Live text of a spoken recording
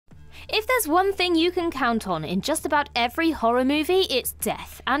If there's one thing you can count on in just about every horror movie, it's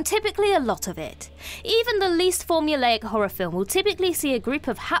death, and typically a lot of it. Even the least formulaic horror film will typically see a group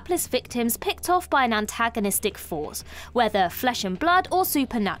of hapless victims picked off by an antagonistic force, whether flesh and blood or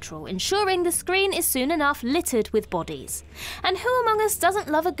supernatural, ensuring the screen is soon enough littered with bodies. And who among us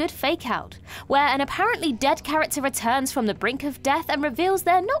doesn't love a good fake-out, where an apparently dead character returns from the brink of death and reveals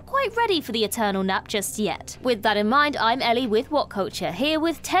they're not quite ready for the eternal nap just yet? With that in mind, I'm Ellie with What Culture, here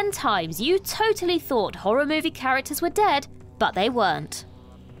with 10 times you totally thought horror movie characters were dead, but they weren't.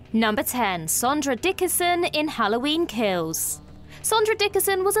 Number 10. Sondra Dickerson in Halloween Kills. Sondra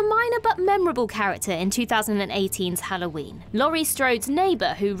Dickerson was a minor but memorable character in 2018's Halloween, Laurie Strode's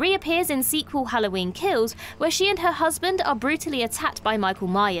neighbour who reappears in sequel Halloween Kills, where she and her husband are brutally attacked by Michael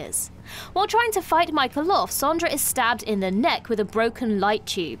Myers. While trying to fight Michael off, Sondra is stabbed in the neck with a broken light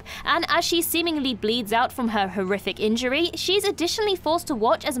tube, and as she seemingly bleeds out from her horrific injury, she's additionally forced to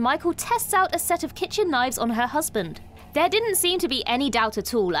watch as Michael tests out a set of kitchen knives on her husband. There didn't seem to be any doubt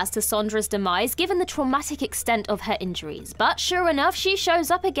at all as to Sondra's demise given the traumatic extent of her injuries, but sure enough she shows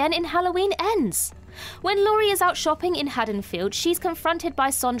up again in Halloween Ends. When Laurie is out shopping in Haddonfield, she's confronted by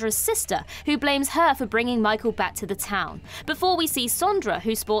Sondra's sister, who blames her for bringing Michael back to the town, before we see Sondra,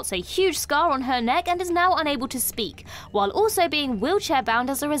 who sports a huge scar on her neck and is now unable to speak, while also being wheelchair-bound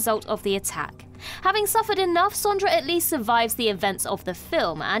as a result of the attack. Having suffered enough, Sondra at least survives the events of the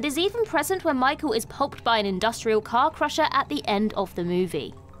film, and is even present when Michael is pulped by an industrial car crusher at the end of the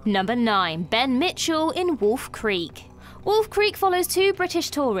movie. Number 9. Ben Mitchell in Wolf Creek. Wolf Creek follows two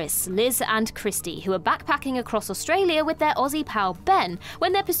British tourists, Liz and Christy, who are backpacking across Australia with their Aussie pal Ben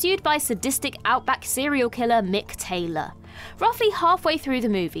when they're pursued by sadistic outback serial killer Mick Taylor. Roughly halfway through the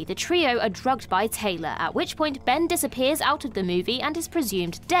movie, the trio are drugged by Taylor, at which point Ben disappears out of the movie and is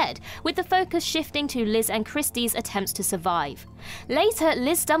presumed dead, with the focus shifting to Liz and Christy's attempts to survive. Later,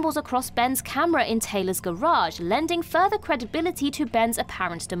 Liz stumbles across Ben's camera in Taylor's garage, lending further credibility to Ben's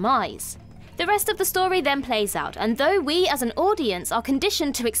apparent demise. The rest of the story then plays out, and though we as an audience are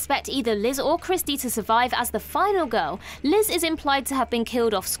conditioned to expect either Liz or Christy to survive as the final girl, Liz is implied to have been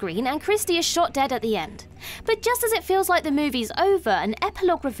killed off screen and Christy is shot dead at the end. But just as it feels like the movie's over, an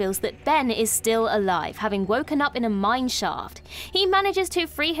epilogue reveals that Ben is still alive, having woken up in a mine shaft. He manages to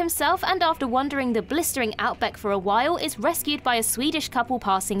free himself and after wandering the blistering outback for a while is rescued by a Swedish couple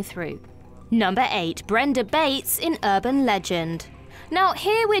passing through. Number 8. Brenda Bates in Urban Legend. Now,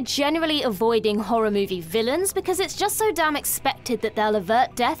 here we're generally avoiding horror movie villains because it's just so damn expected that they'll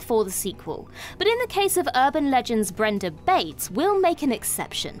avert death for the sequel. But in the case of Urban Legend's Brenda Bates, we'll make an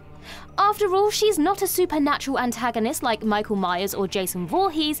exception. After all, she's not a supernatural antagonist like Michael Myers or Jason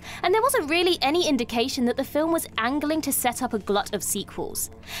Voorhees, and there wasn't really any indication that the film was angling to set up a glut of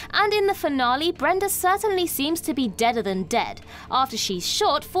sequels. And in the finale, Brenda certainly seems to be deader than dead, after she's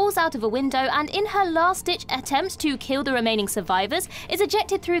shot, falls out of a window, and in her last-ditch attempt to kill the remaining survivors, is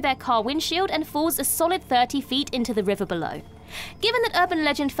ejected through their car windshield and falls a solid 30 feet into the river below. Given that Urban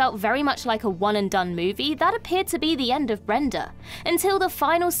Legend felt very much like a one-and-done movie, that appeared to be the end of Brenda, until the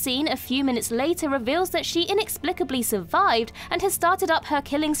final scene a few minutes later reveals that she inexplicably survived and has started up her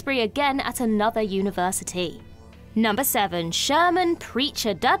killing spree again at another university. Number 7. Sherman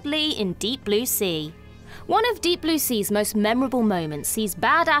Preacher Dudley in Deep Blue Sea. One of Deep Blue Sea's most memorable moments sees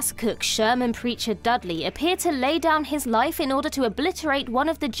badass cook Sherman Preacher Dudley appear to lay down his life in order to obliterate one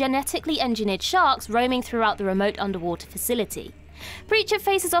of the genetically engineered sharks roaming throughout the remote underwater facility. Preacher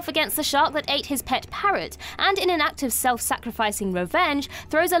faces off against the shark that ate his pet parrot, and in an act of self-sacrificing revenge,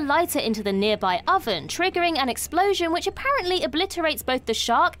 throws a lighter into the nearby oven, triggering an explosion which apparently obliterates both the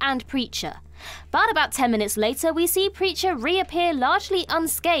shark and Preacher. But about 10 minutes later, we see Preacher reappear largely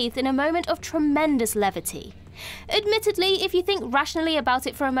unscathed in a moment of tremendous levity. Admittedly, if you think rationally about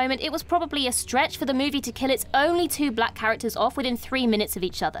it for a moment, it was probably a stretch for the movie to kill its only two black characters off within 3 minutes of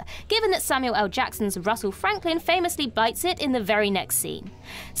each other, given that Samuel L. Jackson's Russell Franklin famously bites it in the very next scene.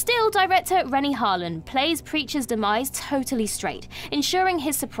 Still, director Renny Harlin plays Preacher's demise totally straight, ensuring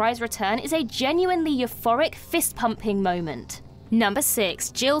his surprise return is a genuinely euphoric, fist-pumping moment. Number 6.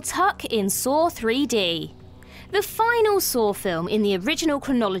 Jill Tuck in Saw 3D. The final Saw film in the original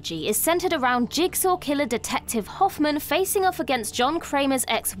chronology is centered around Jigsaw killer Detective Hoffman facing off against John Kramer's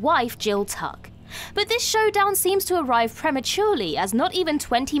ex-wife Jill Tuck. But this showdown seems to arrive prematurely, as not even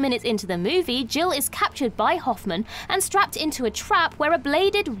 20 minutes into the movie, Jill is captured by Hoffman and strapped into a trap where a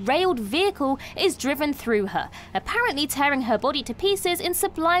bladed, railed vehicle is driven through her, apparently tearing her body to pieces in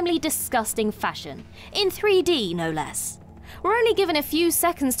sublimely disgusting fashion. In 3D, no less. We're only given a few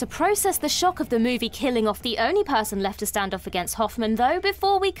seconds to process the shock of the movie killing off the only person left to stand off against Hoffman, though,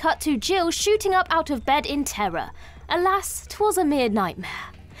 before we cut to Jill shooting up out of bed in terror. Alas, 'twas a mere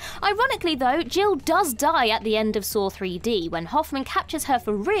nightmare. Ironically though, Jill does die at the end of Saw 3D when Hoffman captures her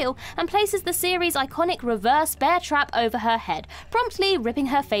for real and places the series' iconic reverse bear trap over her head, promptly ripping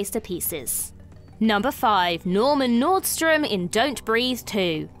her face to pieces. Number 5. Norman Nordstrom in Don't Breathe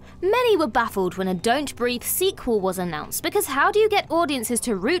 2. Many were baffled when a Don't Breathe sequel was announced, because how do you get audiences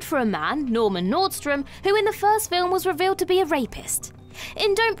to root for a man, Norman Nordstrom, who in the first film was revealed to be a rapist?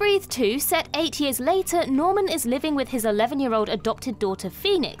 In Don't Breathe 2, set 8 years later, Norman is living with his 11-year-old adopted daughter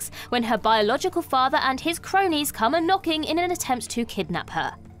Phoenix when her biological father and his cronies come a-knocking in an attempt to kidnap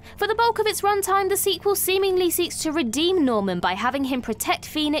her. For the bulk of its runtime, the sequel seemingly seeks to redeem Norman by having him protect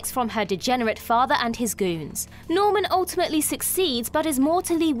Phoenix from her degenerate father and his goons. Norman ultimately succeeds but is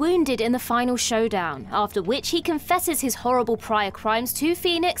mortally wounded in the final showdown, after which he confesses his horrible prior crimes to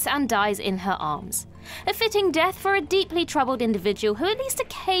Phoenix and dies in her arms. A fitting death for a deeply troubled individual who at least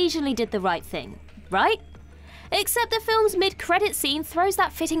occasionally did the right thing, right? Except the film's mid-credit scene throws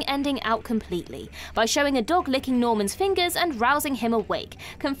that fitting ending out completely, by showing a dog licking Norman's fingers and rousing him awake,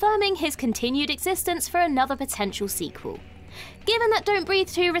 confirming his continued existence for another potential sequel. Given that Don't Breathe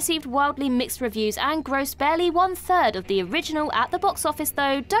 2 received wildly mixed reviews and grossed barely 1/3 of the original at the box office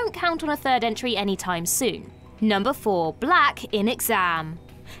though, don't count on a third entry anytime soon. Number 4. Black in Exam.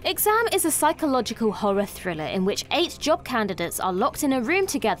 Exam is a psychological horror thriller in which 8 job candidates are locked in a room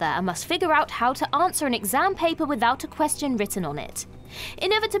together and must figure out how to answer an exam paper without a question written on it.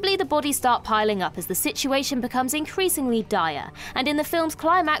 Inevitably, the bodies start piling up as the situation becomes increasingly dire, and in the film's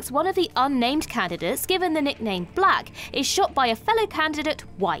climax, one of the unnamed candidates, given the nickname Black, is shot by a fellow candidate,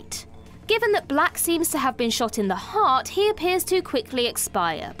 White. Given that Black seems to have been shot in the heart, he appears to quickly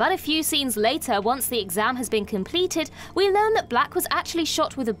expire, but a few scenes later, once the exam has been completed, we learn that Black was actually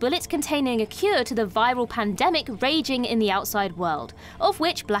shot with a bullet containing a cure to the viral pandemic raging in the outside world, of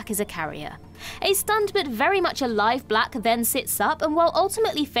which Black is a carrier. A stunned but very much alive Black then sits up and, while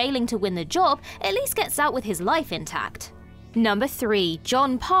ultimately failing to win the job, at least gets out with his life intact. Number 3.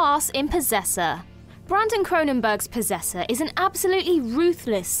 John Pass in Possessor. Brandon Cronenberg's Possessor is an absolutely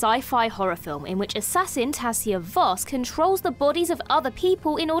ruthless sci-fi horror film in which assassin Tasia Voss controls the bodies of other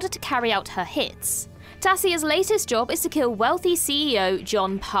people in order to carry out her hits. Tasia's latest job is to kill wealthy CEO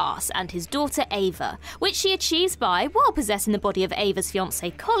John Pass and his daughter Ava, which she achieves by, while possessing the body of Ava's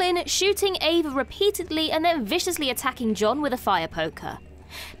fiancé Colin, shooting Ava repeatedly and then viciously attacking John with a fire poker.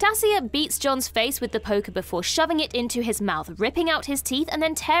 Tasia beats John's face with the poker before shoving it into his mouth, ripping out his teeth and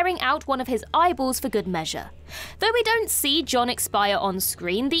then tearing out one of his eyeballs for good measure. Though we don't see John expire on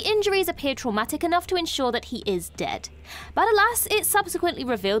screen, the injuries appear traumatic enough to ensure that he is dead. But alas, it's subsequently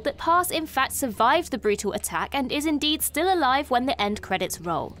revealed that Pass in fact survived the brutal attack and is indeed still alive when the end credits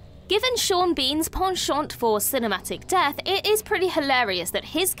roll. Given Sean Bean's penchant for cinematic death, it is pretty hilarious that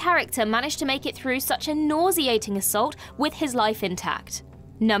his character managed to make it through such a nauseating assault with his life intact.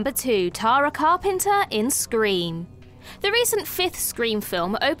 Number 2. Tara Carpenter in Scream. The recent 5th Scream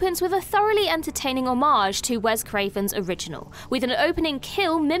film opens with a thoroughly entertaining homage to Wes Craven's original, with an opening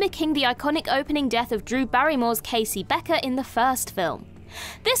kill mimicking the iconic opening death of Drew Barrymore's Casey Becker in the first film.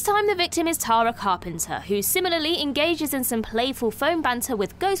 This time the victim is Tara Carpenter, who similarly engages in some playful phone banter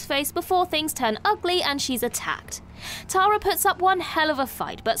with Ghostface before things turn ugly and she's attacked. Tara puts up one hell of a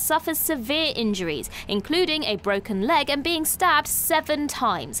fight but suffers severe injuries, including a broken leg and being stabbed 7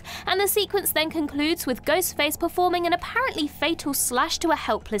 times, and the sequence then concludes with Ghostface performing an apparently fatal slash to a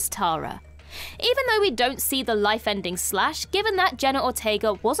helpless Tara. Even though we don't see the life-ending slash, given that Jenna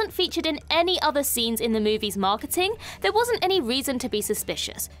Ortega wasn't featured in any other scenes in the movie's marketing, there wasn't any reason to be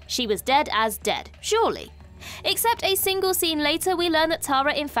suspicious. She was dead as dead, surely. Except a single scene later, we learn that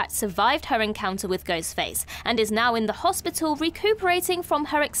Tara in fact survived her encounter with Ghostface, and is now in the hospital recuperating from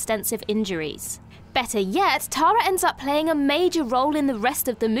her extensive injuries. Better yet, Tara ends up playing a major role in the rest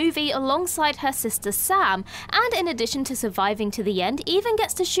of the movie alongside her sister Sam, and in addition to surviving to the end, even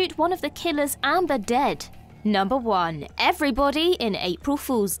gets to shoot one of the killers and the dead. Number 1. Everybody in April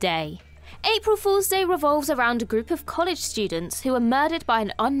Fool's Day. April Fool's Day revolves around a group of college students who are murdered by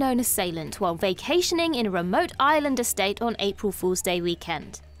an unknown assailant while vacationing in a remote island estate on April Fool's Day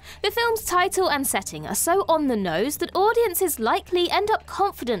weekend. The film's title and setting are so on the nose that audiences likely end up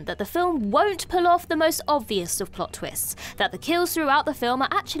confident that the film won't pull off the most obvious of plot twists, that the kills throughout the film are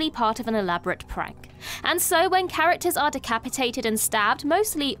actually part of an elaborate prank. And so when characters are decapitated and stabbed,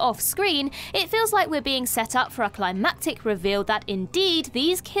 mostly off-screen, it feels like we're being set up for a climactic reveal that indeed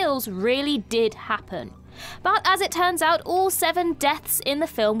these kills really did happen. But as it turns out, all 7 deaths in the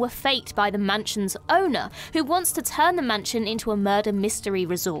film were faked by the mansion's owner, who wants to turn the mansion into a murder mystery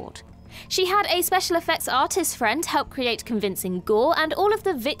resort. She had a special effects artist friend help create convincing gore, and all of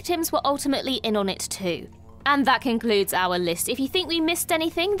the victims were ultimately in on it too. And that concludes our list. If you think we missed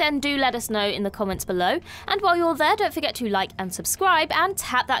anything, then do let us know in the comments below. And while you're there, don't forget to like and subscribe and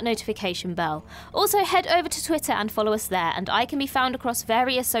tap that notification bell. Also, head over to Twitter and follow us there, and I can be found across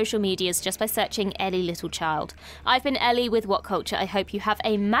various social medias just by searching Ellie Littlechild. I've been Ellie with What Culture. I hope you have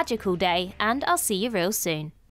a magical day, and I'll see you real soon.